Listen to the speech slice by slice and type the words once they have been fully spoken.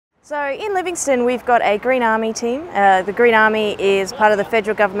So in Livingstone we've got a Green Army team. The Green Army is part of the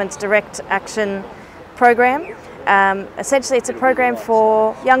federal government's direct action program. Essentially it's a program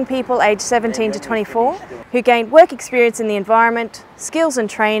for young people aged 17 to 24 who gain work experience in the environment, skills and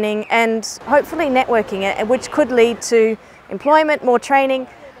training, and hopefully networking, which could lead to employment, more training,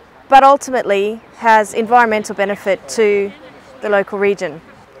 but ultimately has environmental benefit to the local region.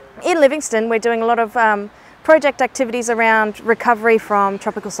 In Livingstone we're doing a lot of project activities around recovery from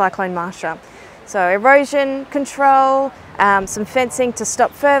Tropical Cyclone Marsha. So erosion control, some fencing to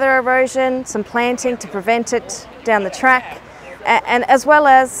stop further erosion, some planting to prevent it down the track, and as well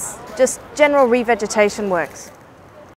as just general revegetation works.